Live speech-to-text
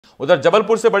उधर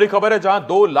जबलपुर से बड़ी खबर है, जहां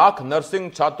 2 लाख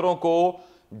नर्सिंग छात्रों को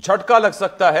झटका लग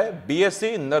सकता है।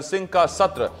 बीएससी नर्सिंग का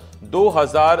सत्र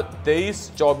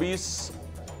 2023-24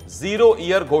 जीरो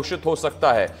ईयर घोषित हो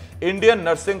सकता है। इंडियन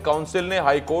नर्सिंग काउंसिल ने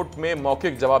हाईकोर्ट में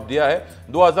मौखिक जवाब दिया है।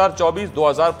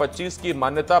 2024-2025 की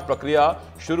मान्यता प्रक्रिया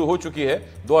शुरू हो चुकी है।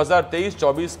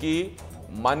 2023-24 की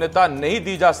मान्यता नहीं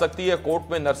दी जा सकती है,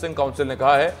 कोर्ट में नर्सिंग काउंसिल ने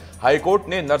कहा है। हाईकोर्ट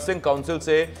ने नर्सिंग काउंसिल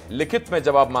से लिखित में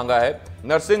जवाब मांगा है।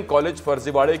 नर्सिंग कॉलेज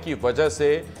फर्जीवाड़े की वजह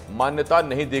से मान्यता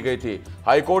नहीं दी गई थी।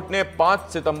 हाईकोर्ट ने 5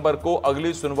 सितंबर को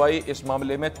अगली सुनवाई इस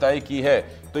मामले में तय की है।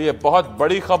 तो यह बहुत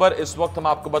बड़ी खबर इस वक्त हम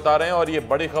आपको बता रहे हैं, और यह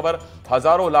बड़ी खबर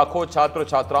हजारों लाखों छात्र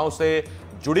छात्राओं से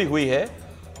जुड़ी हुई है।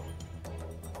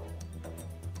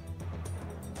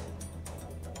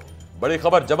 बड़ी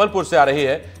खबर जबलपुर से आ रही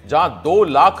है, जहां 2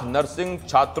 लाख नर्सिंग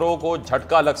छात्रों को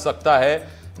झटका लग सकता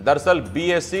है। दरअसल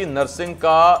बीएससी नर्सिंग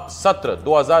का सत्र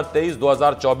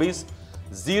 2023-2024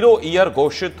 जीरो ईयर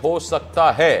घोषित हो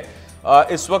सकता है।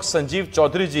 इस वक्त संजीव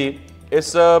चौधरी जी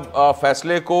इस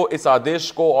फैसले को, इस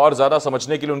आदेश को और ज्यादा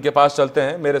समझने के लिए उनके पास चलते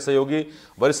हैं। मेरे सहयोगी,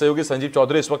 वरिष्ठ सहयोगी संजीव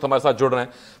चौधरी इस वक्त हमारे साथ जुड़ रहे हैं।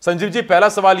 संजीव जी, पहला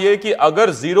सवाल यह कि अगर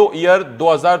जीरो ईयर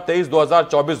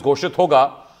 2023-2024 घोषित होगा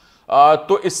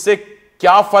तो इससे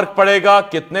क्या फर्क पड़ेगा,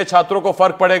 कितने छात्रों को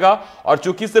फर्क पड़ेगा? और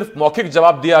चूंकि सिर्फ मौखिक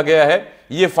जवाब दिया गया है,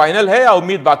 ये फाइनल है या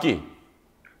उम्मीद बाकी?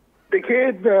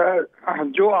 देखिए,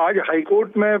 जो आज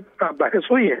हाईकोर्ट में बहस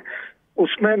हुई है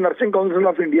उसमें नर्सिंग काउंसिल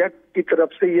ऑफ इंडिया की तरफ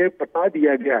से ये बता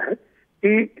दिया गया है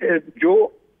कि जो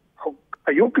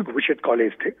अयोग्य घोषित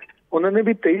कॉलेज थे उन्होंने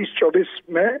भी 23-24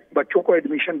 में बच्चों को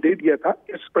एडमिशन दे दिया था,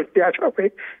 इस प्रत्याशा पे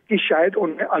कि शायद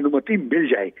उन्हें अनुमति मिल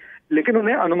जाए, लेकिन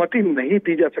उन्हें अनुमति नहीं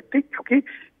दी जा सकती क्योंकि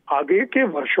आगे के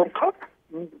वर्षों का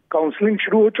काउंसलिंग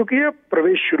शुरू हो चुकी है,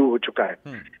 प्रवेश शुरू हो चुका है।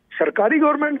 सरकारी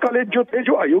गवर्नमेंट कॉलेज जो थे,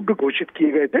 जो अयोग्य घोषित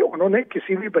किए गए थे, उन्होंने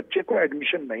किसी भी बच्चे को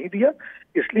एडमिशन नहीं दिया,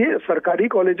 इसलिए सरकारी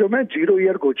कॉलेजों में जीरो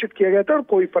ईयर घोषित किया गया था और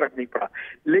कोई फर्क नहीं पड़ा।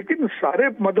 लेकिन सारे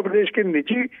मध्य प्रदेश के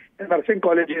निजी नर्सिंग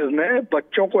कॉलेजेस ने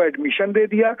बच्चों को एडमिशन दे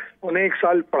दिया, उन्हें 1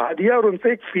 साल पढ़ा दिया और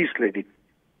उनसे एक फीस ले दी।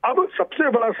 अब सबसे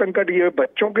बड़ा संकट ये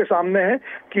बच्चों के सामने है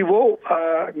कि वो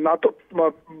ना तो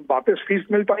वापस फीस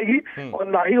मिल पाएगी और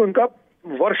ना ही उनका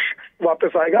वर्ष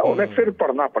वापस आएगा, उन्हें फिर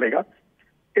पढ़ना पड़ेगा।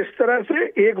 इस तरह से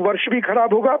 1 वर्ष भी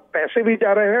खराब होगा, पैसे भी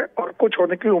जा रहे हैं और कुछ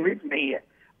होने की उम्मीद नहीं है।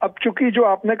 अब चूंकि जो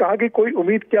आपने कहा कि कोई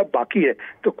उम्मीद क्या बाकी है,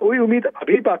 तो कोई उम्मीद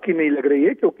अभी बाकी नहीं लग रही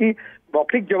है क्योंकि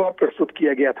मौखिक जवाब प्रस्तुत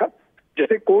किया गया था।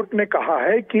 जैसे कोर्ट ने कहा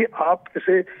है कि आप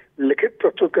इसे लिखित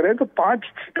प्रस्तुत करें, तो 5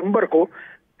 सितंबर को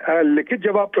लिखित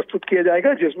जवाब प्रस्तुत किया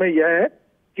जाएगा, जिसमें यह है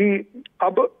कि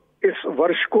अब इस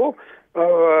वर्ष को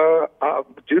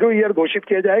जीरो ईयर घोषित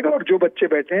किया जाएगा और जो बच्चे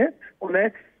बैठे हैं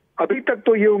उन्हें अभी तक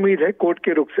तो ये उम्मीद है कोर्ट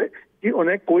के रुख से कि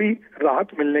उन्हें कोई राहत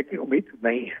मिलने की उम्मीद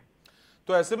नहीं है।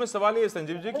 तो ऐसे में सवाल ये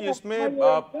संजीव जी कि इसमें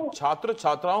छात्र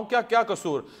छात्राओं क्या क्या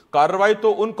कसूर? कार्रवाई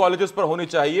तो उन कॉलेजेस पर होनी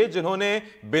चाहिए जिन्होंने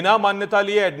बिना मान्यता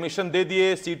लिए एडमिशन दे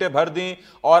दिए, सीटें भर दी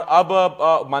और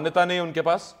अब मान्यता नहीं उनके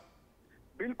पास।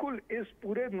 बिल्कुल, इस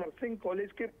पूरे नर्सिंग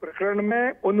कॉलेज के प्रकरण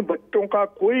में उन बच्चों का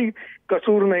कोई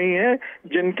कसूर नहीं है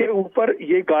जिनके ऊपर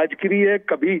ये गाजगिरी है,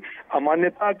 कभी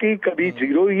अमान्यता की, कभी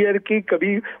जीरो ईयर की,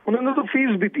 कभी उन्होंने तो फीस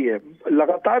भी दी है।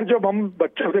 लगातार जब हम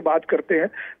बच्चों से बात करते हैं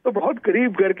तो बहुत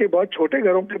गरीब घर के, बहुत छोटे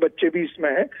घरों के बच्चे भी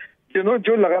इसमें हैं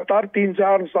जो लगातार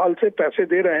 3-4 साल से पैसे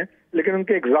दे रहे हैं, लेकिन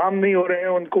उनके एग्जाम नहीं हो रहे हैं,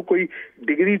 उनको कोई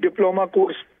डिग्री डिप्लोमा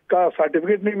कोर्स का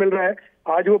सर्टिफिकेट नहीं मिल रहा है।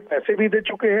 आज वो पैसे भी दे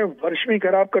चुके हैं, वर्ष भी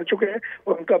खराब कर चुके हैं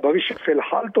और उनका भविष्य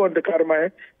फिलहाल तो अंधकार में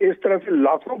है। इस तरह से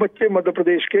लाखों बच्चे मध्य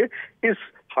प्रदेश के इस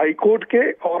हाईकोर्ट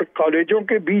के और कॉलेजों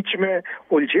के बीच में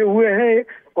उलझे हुए हैं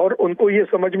और उनको ये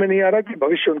समझ में नहीं आ रहा कि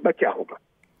भविष्य उनका क्या होगा।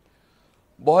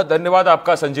 बहुत धन्यवाद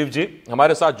आपका संजीव जी,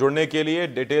 हमारे साथ जुड़ने के लिए,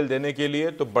 डिटेल देने के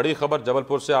लिए। तो बड़ी खबर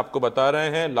जबलपुर से आपको बता रहे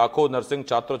हैं, लाखों नर्सिंग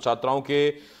छात्र छात्राओं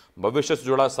के भविष्य से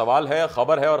जुड़ा सवाल है,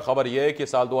 खबर है। और खबर यह है कि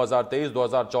साल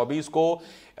 2023-2024 को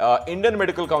इंडियन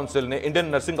मेडिकल काउंसिल ने, इंडियन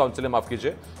नर्सिंग काउंसिल ने, माफ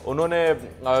कीजिए, उन्होंने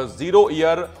जीरो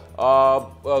ईयर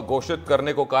घोषित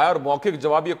करने को कहा है और मौखिक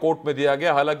जवाब ये कोर्ट में दिया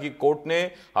गया। हालांकि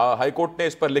हाईकोर्ट ने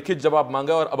इस पर लिखित जवाब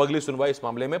मांगा और अब अगली सुनवाई इस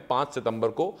मामले में 5 सितंबर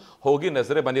को होगी,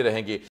 नजरें बनी रहेंगी।